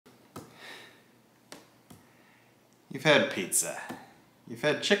You've had pizza. You've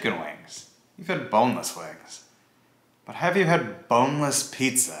had chicken wings. You've had boneless wings. But have you had boneless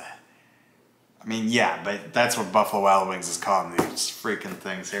pizza? I mean, yeah, but that's what Buffalo Wild Wings is calling these freaking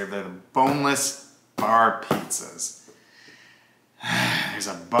things here. They're the boneless bar pizzas. There's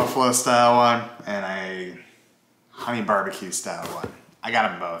a buffalo style one and a honey barbecue style one. I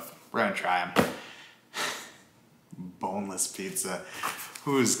got them both. We're gonna try them. Boneless pizza.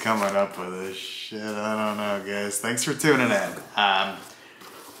 Who's coming up with this shit? I don't know, guys. Thanks for tuning in.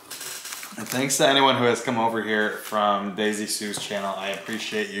 And thanks to anyone who has come over here from Daisy Sue's channel. I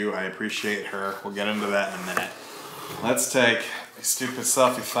appreciate you. I appreciate her. We'll get into that in a minute. Let's take a stupid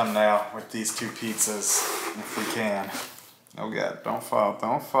selfie thumbnail with these two pizzas, if we can. Oh God, don't fall,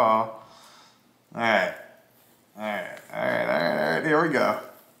 don't fall. All right, all right, all right, all right, all right, here we go.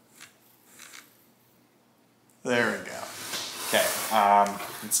 There we go. Okay,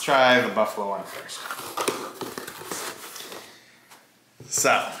 let's try the buffalo one first.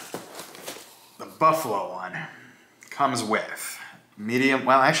 So, the buffalo one comes with medium,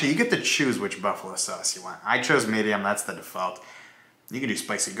 well actually you get to choose which buffalo sauce you want. I chose medium, that's the default. You can do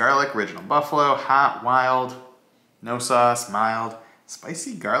spicy garlic, original buffalo, hot, wild, no sauce, mild.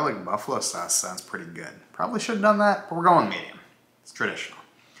 Spicy garlic buffalo sauce sounds pretty good. Probably should have done that, but we're going medium. It's traditional.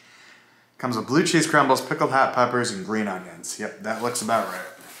 Comes with blue cheese crumbles, pickled hot peppers, and green onions. Yep, that looks about right.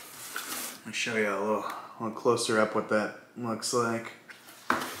 Let me show you a little closer up what that looks like.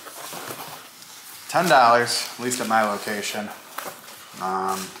 $10, at least at my location.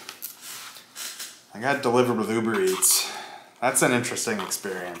 I got it delivered with Uber Eats. That's an interesting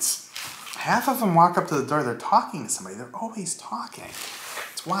experience. Half of them walk up to the door, they're talking to somebody. They're always talking.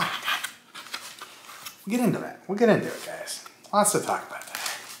 It's wild. We'll get into that. We'll get into it, guys. Lots to talk about.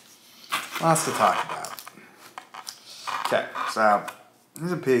 Lots to talk about. Okay, so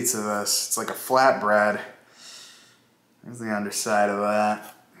here's a piece of this. It's like a flat bread. Here's the underside of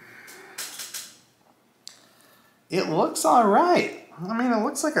that. It looks alright. I mean, it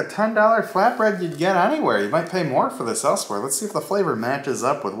looks like a $10 flatbread you'd get anywhere. You might pay more for this elsewhere. Let's see if the flavor matches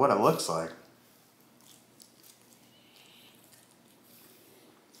up with what it looks like.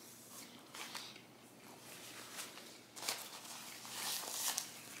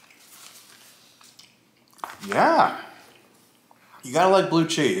 Yeah, you gotta like blue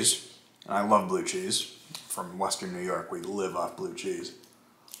cheese, and I love blue cheese. From Western New York, we live off blue cheese.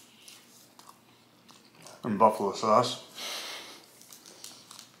 And buffalo sauce.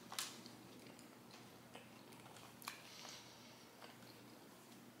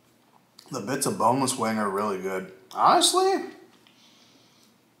 The bits of boneless wing are really good. Honestly,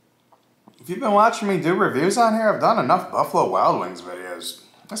 if you've been watching me do reviews on here, I've done enough Buffalo Wild Wings videos.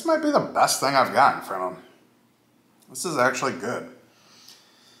 This might be the best thing I've gotten from them. This is actually good.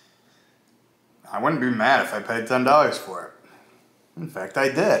 I wouldn't be mad if I paid $10 for it. In fact, I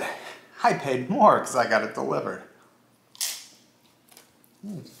did. I paid more because I got it delivered. A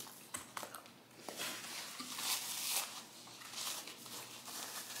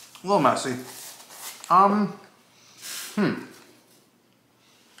little messy.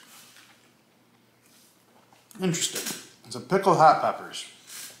 Interesting. It's a pickled hot peppers.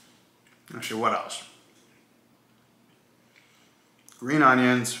 Actually, what else? Green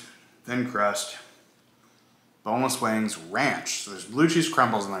onions, thin crust, boneless wings, ranch. So there's blue cheese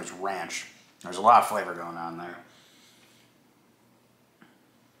crumbles and there's ranch. There's a lot of flavor going on there.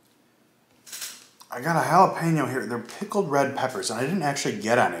 I got a jalapeno here. They're pickled red peppers, and I didn't actually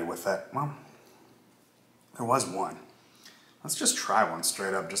get any with that. Well, there was one. Let's just try one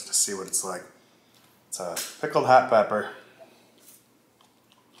straight up just to see what it's like. It's a pickled hot pepper.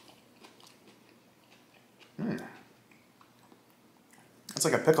 It's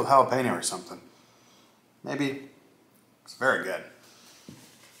like a pickled jalapeno or something. Maybe. It's very good.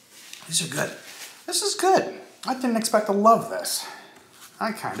 These are good. This is good. I didn't expect to love this.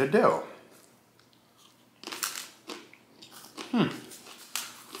 I kind of do.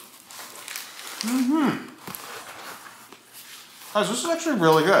 Guys, this is actually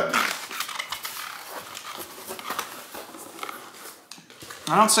really good.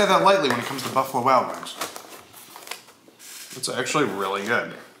 I don't say that lightly when it comes to Buffalo Wild Wings. It's actually really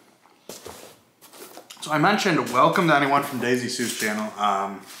good. So I mentioned welcome to anyone from Daisy Sue's channel.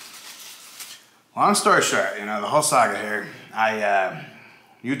 Long story short, you know, the whole saga here.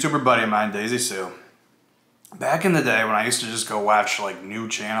 YouTuber buddy of mine, Daisy Sue. Back in the day when I used to just go watch like new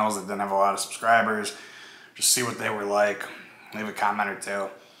channels that didn't have a lot of subscribers, just see what they were like, leave a comment or two.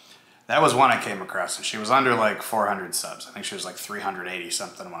 That was one I came across, and she was under like 400 subs. I think she was like 380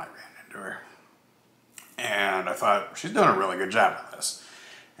 something when I ran into her. And I thought, she's doing a really good job with this.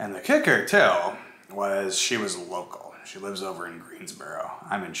 And the kicker too was she was local. She lives over in Greensboro.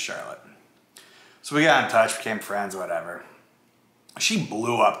 I'm in Charlotte. So we got in touch, became friends, whatever. She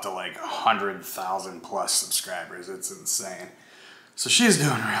blew up to like 100,000 plus subscribers. It's insane. So she's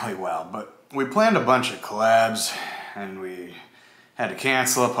doing really well, but we planned a bunch of collabs and we had to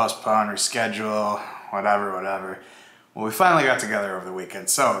cancel, postpone, reschedule, whatever. Well, we finally got together over the weekend.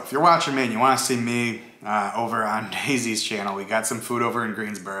 So if you're watching me and you want to see me over on Daisy's channel, we got some food over in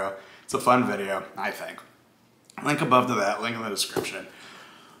Greensboro. It's a fun video, I think. Link above to that, link in the description.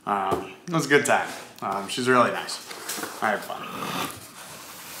 It was a good time. She's really nice. I had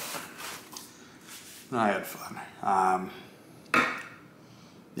fun.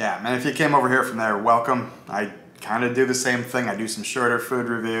 Yeah, man, if you came over here from there, welcome. I kind of do the same thing. I do some shorter food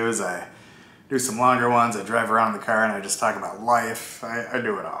reviews. I do some longer ones. I drive around in the car and I just talk about life. I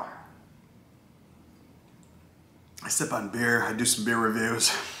do it all. I sip on beer. I do some beer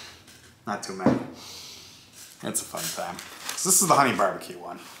reviews. Not too many. It's a fun time. So this is the honey barbecue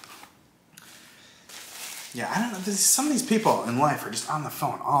one. Yeah, I don't know. Some of these people in life are just on the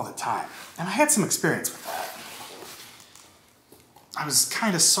phone all the time. And I had some experience with that. I was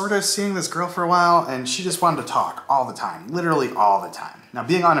kind of sort of seeing this girl for a while and she just wanted to talk all the time. Literally all the time. Now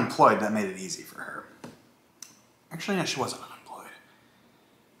being unemployed, that made it easy for her. Actually, no, she wasn't unemployed.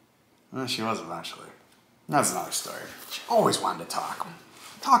 Well, she was eventually. That's another story. She always wanted to talk.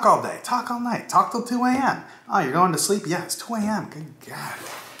 Talk all day, talk all night, talk till 2 a.m. Oh, you're going to sleep? Yeah, it's 2 a.m. Good God.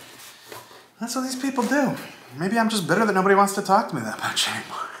 That's what these people do. Maybe I'm just bitter that nobody wants to talk to me that much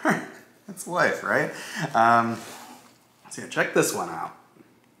anymore. That's life, right? So yeah, check this one out.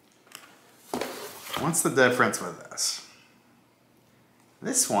 What's the difference with this?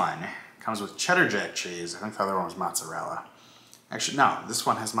 This one comes with cheddar jack cheese. I think the other one was mozzarella. Actually, no, this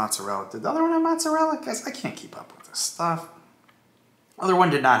one has mozzarella. Did the other one have mozzarella? Guys, I can't keep up with this stuff. The other one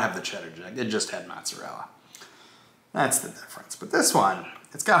did not have the cheddar jack. It just had mozzarella. That's the difference. But this one,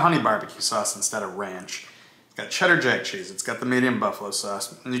 it's got honey barbecue sauce instead of ranch. It's got cheddar jack cheese. It's got the medium buffalo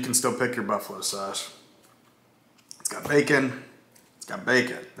sauce. And you can still pick your buffalo sauce. It's got bacon. It's got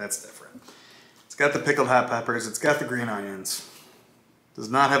bacon. That's different. It's got the pickled hot peppers. It's got the green onions. Does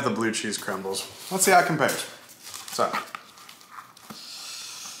not have the blue cheese crumbles. Let's see how it compares. So,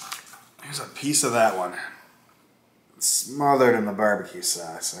 here's a piece of that one. It's smothered in the barbecue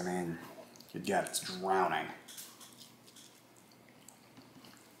sauce. I mean, good God, it's drowning.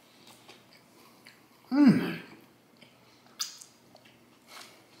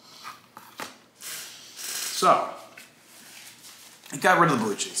 So, it got rid of the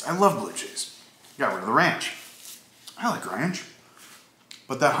blue cheese. I love blue cheese. Got rid of the ranch. I like ranch.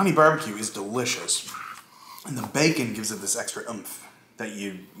 But that honey barbecue is delicious. And the bacon gives it this extra oomph that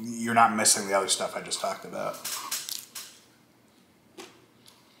you're not missing the other stuff I just talked about.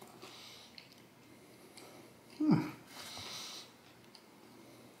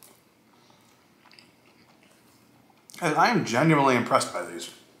 And I am genuinely impressed by these.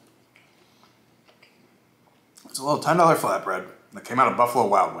 It's a little $10 flatbread that came out of Buffalo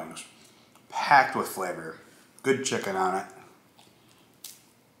Wild Wings. Packed with flavor. Good chicken on it.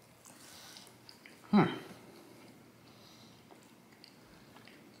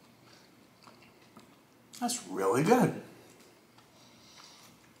 That's really good.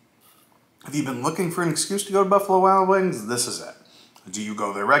 Have you been looking for an excuse to go to Buffalo Wild Wings? This is it. Do you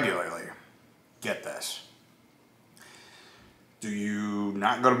go there regularly? Get this. Do you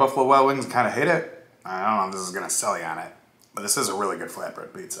not go to Buffalo Wild Wings and kind of hate it? I don't know if this is going to sell you on it, but this is a really good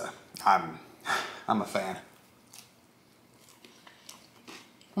flatbread pizza. I'm a fan.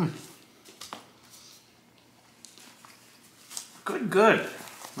 Good.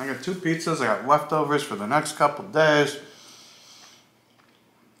 I got 2 pizzas. I got leftovers for the next couple days.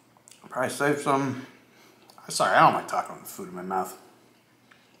 I'll probably save some. Sorry, I don't like talking with food in my mouth.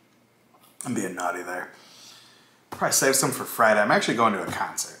 I'm being naughty there. Probably save some for Friday. I'm actually going to a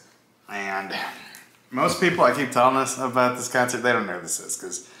concert. And most people I keep telling us about this concert, they don't know who this is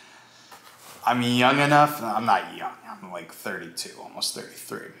because I'm young enough. I'm not young. I'm like 32, almost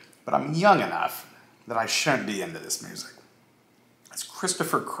 33. But I'm young enough that I shouldn't be into this music. It's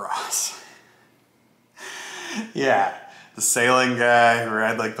Christopher Cross. Yeah, the sailing guy who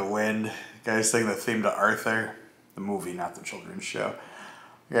had like the wind. The guy who sang the theme to Arthur. The movie, not the children's show.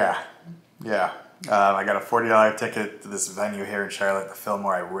 Yeah. I got a $40 ticket to this venue here in Charlotte, the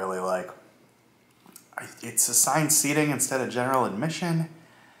Fillmore I really like. It's assigned seating instead of general admission,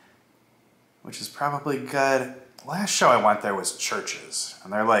 which is probably good. Last show I went there was Churches,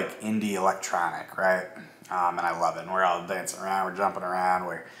 and they're like indie electronic, right? And I love it. And we're all dancing around, we're jumping around,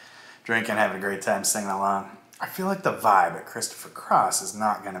 we're drinking, having a great time, singing along. I feel like the vibe at Christopher Cross is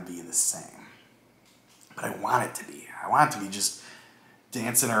not going to be the same. but I want it to be. I want it to be just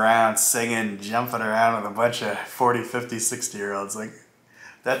dancing around, singing, jumping around with a bunch of 40, 50, 60-year-olds. Like,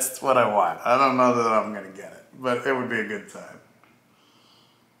 that's what I want. I don't know that I'm going to get it, but it would be a good time.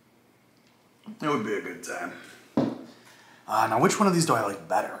 It would be a good time. Now, which one of these do I like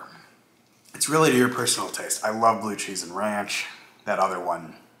better? It's really to your personal taste. I love blue cheese and ranch. That other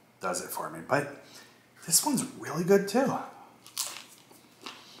one does it for me, but this one's really good too.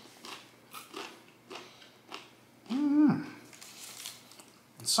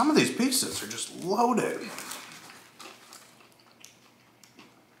 Some of these pieces are just loaded.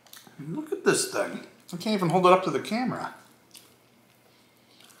 Look at this thing. I can't even hold it up to the camera.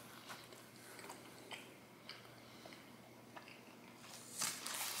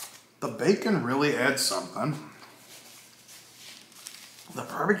 The bacon really adds something. The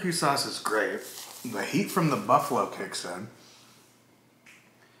barbecue sauce is great. The heat from the buffalo kicks in.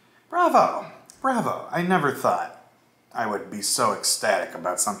 Bravo, bravo. I never thought I would be so ecstatic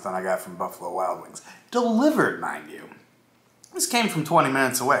about something I got from Buffalo Wild Wings. Delivered, mind you. This came from 20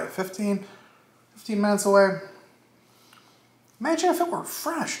 minutes away. 15 minutes away. Imagine if it were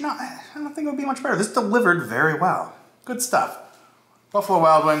fresh. No, I don't think it would be much better. This delivered very well. Good stuff. Buffalo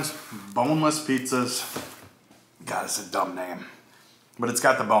Wild Wings, boneless pizzas. God, it's a dumb name. But it's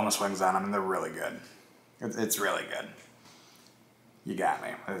got the boneless wings on them, and they're really good. It's really good. You got me.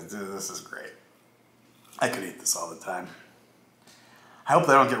 This is great. I could eat this all the time. I hope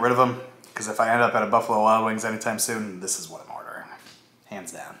they don't get rid of them, because if I end up at a Buffalo Wild Wings anytime soon, this is what I'm ordering.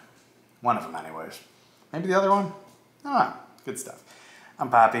 Hands down. One of them anyways. Maybe the other one? I don't know. Good stuff. I'm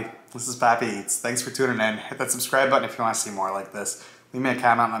Poppy. This is Poppy Eats. Thanks for tuning in. Hit that subscribe button if you want to see more like this. Leave me a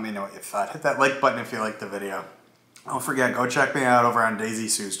comment and let me know what you thought. Hit that like button if you liked the video. Don't forget, go check me out over on Daisy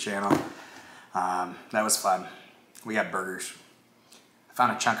Sue's channel. That was fun. We got burgers. I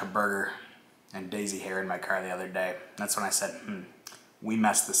found a chunk of burger and daisy hair in my car the other day. That's when I said, we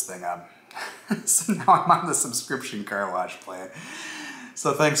messed this thing up. So now I'm on the subscription car wash plan.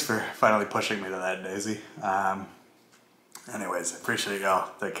 So thanks for finally pushing me to that, Daisy. Anyways, I appreciate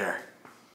y'all. Take care.